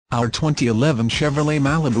Our 2011 Chevrolet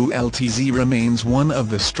Malibu LTZ remains one of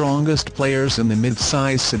the strongest players in the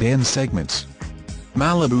mid-size sedan segments.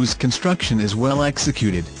 Malibu's construction is well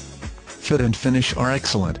executed. Fit and finish are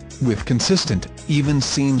excellent, with consistent, even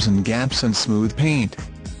seams and gaps and smooth paint.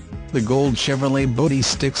 The gold Chevrolet bowtie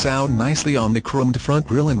sticks out nicely on the chromed front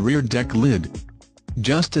grille and rear deck lid.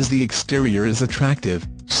 Just as the exterior is attractive,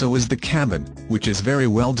 so is the cabin, which is very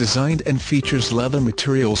well designed and features leather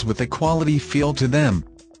materials with a quality feel to them.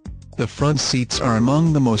 The front seats are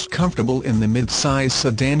among the most comfortable in the mid-size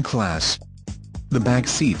sedan class. The back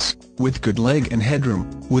seats, with good leg and headroom,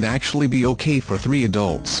 would actually be okay for 3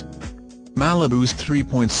 adults. Malibu's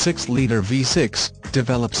 3.6-liter V6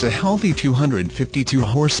 develops a healthy 252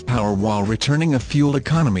 horsepower while returning a fuel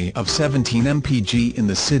economy of 17 mpg in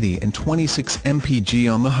the city and 26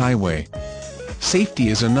 mpg on the highway. Safety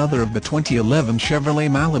is another of the 2011 Chevrolet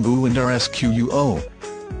Malibu&rsquo's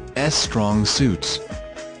strong suits.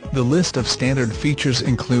 The list of standard features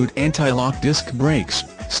include anti-lock disc brakes,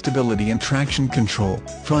 stability and traction control,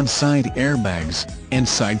 front side airbags, and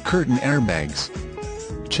side curtain airbags.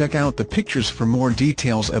 Check out the pictures for more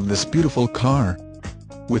details of this beautiful car.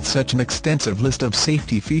 With such an extensive list of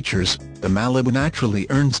safety features, the Malibu naturally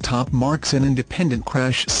earns top marks in independent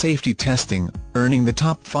crash safety testing, earning the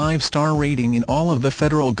top 5-star rating in all of the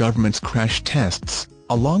federal government's crash tests,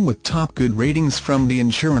 along with top good ratings from the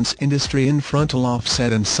insurance industry in frontal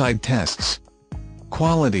offset and side tests.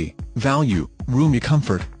 Quality, value, roomy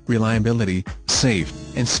comfort, reliability, safe,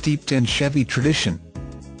 and steeped in Chevy tradition.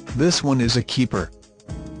 This one is a keeper.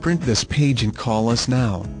 Print this page and call us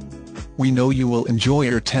now. We know you will enjoy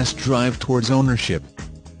your test drive towards ownership.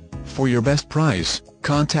 For your best price,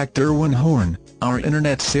 contact Derwin Horne, our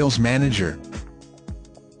Internet Sales Manager.